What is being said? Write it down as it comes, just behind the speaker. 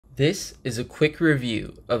This is a quick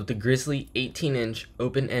review of the Grizzly 18-inch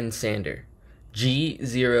open-end sander,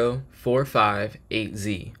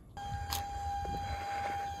 G0458Z.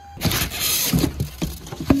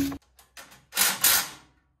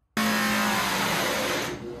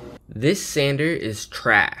 This sander is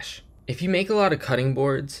trash. If you make a lot of cutting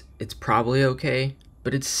boards, it's probably okay,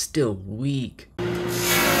 but it's still weak.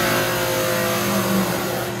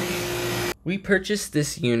 We purchased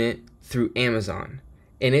this unit through Amazon,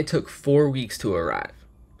 and it took 4 weeks to arrive.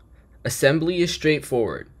 Assembly is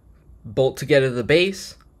straightforward. Bolt together the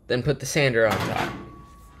base, then put the sander on top.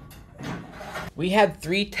 We had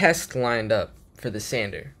 3 tests lined up for the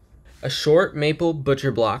sander: a short maple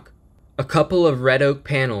butcher block, a couple of red oak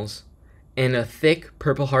panels, and a thick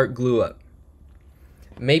Purple Heart glue up.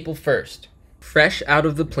 Maple first. Fresh out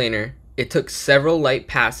of the planer, it took several light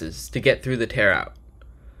passes to get through the tear out,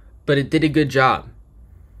 but it did a good job.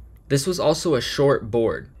 This was also a short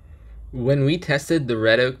board. When we tested the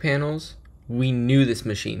red oak panels, we knew this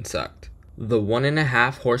machine sucked. The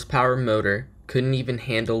 1.5 horsepower motor couldn't even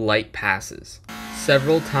handle light passes.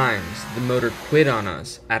 Several times the motor quit on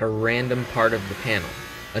us at a random part of the panel.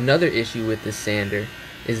 Another issue with this sander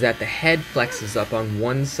is that the head flexes up on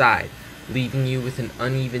one side, leaving you with an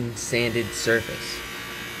uneven sanded surface.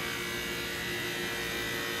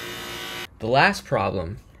 The last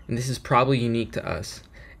problem, and this is probably unique to us,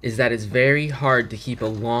 is that it's very hard to keep a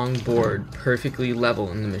long board perfectly level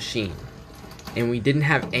in the machine, and we didn't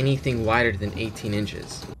have anything wider than 18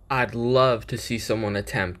 inches. I'd love to see someone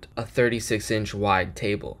attempt a 36-inch wide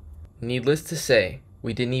table. Needless to say,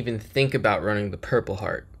 we didn't even think about running the Purple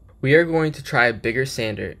Heart. We are going to try a bigger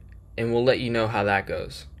sander, and we'll let you know how that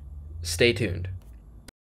goes. Stay tuned.